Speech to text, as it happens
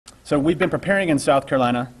So we've been preparing in South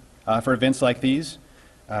Carolina for events like these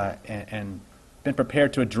and been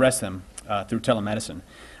prepared to address them through telemedicine.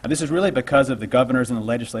 This is really because of the governor's and the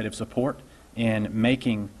legislative support in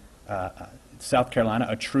making South Carolina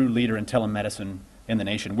a true leader in telemedicine in the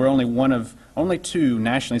nation. We're only two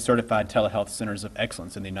nationally certified telehealth centers of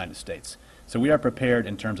excellence in the United States. So we are prepared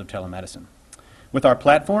in terms of telemedicine. With our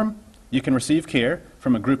platform, you can receive care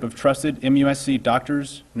from a group of trusted MUSC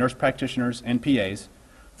doctors, nurse practitioners, and PAs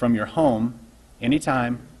from your home,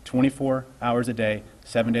 anytime, 24 hours a day,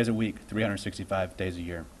 7 days a week, 365 days a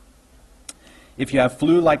year. If you have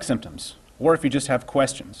flu-like symptoms, or if you just have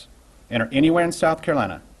questions, and are anywhere in South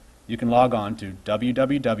Carolina, you can log on to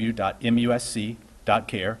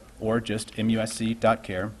www.musc.care or just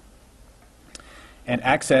musc.care and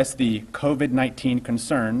access the COVID-19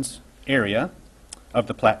 concerns area of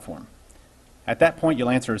the platform. At that point, you'll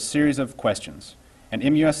answer a series of questions. An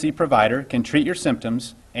MUSC provider can treat your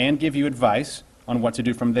symptoms and give you advice on what to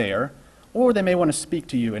do from there, or they may want to speak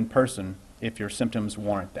to you in person if your symptoms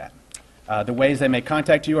warrant that. The ways they may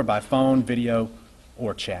contact you are by phone, video,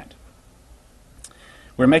 or chat.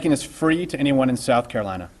 We're making this free to anyone in South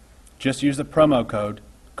Carolina. Just use the promo code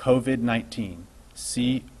COVID-19,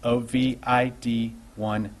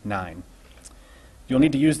 COVID-19. You'll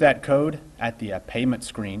need to use that code at the payment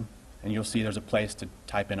screen, and you'll see there's a place to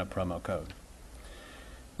type in a promo code.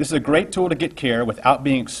 This is a great tool to get care without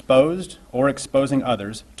being exposed or exposing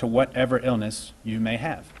others to whatever illness you may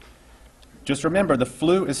have. Just remember, the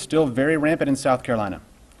flu is still very rampant in South Carolina,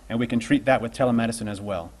 and we can treat that with telemedicine as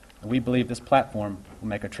well. And we believe this platform will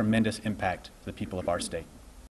make a tremendous impact to the people of our state.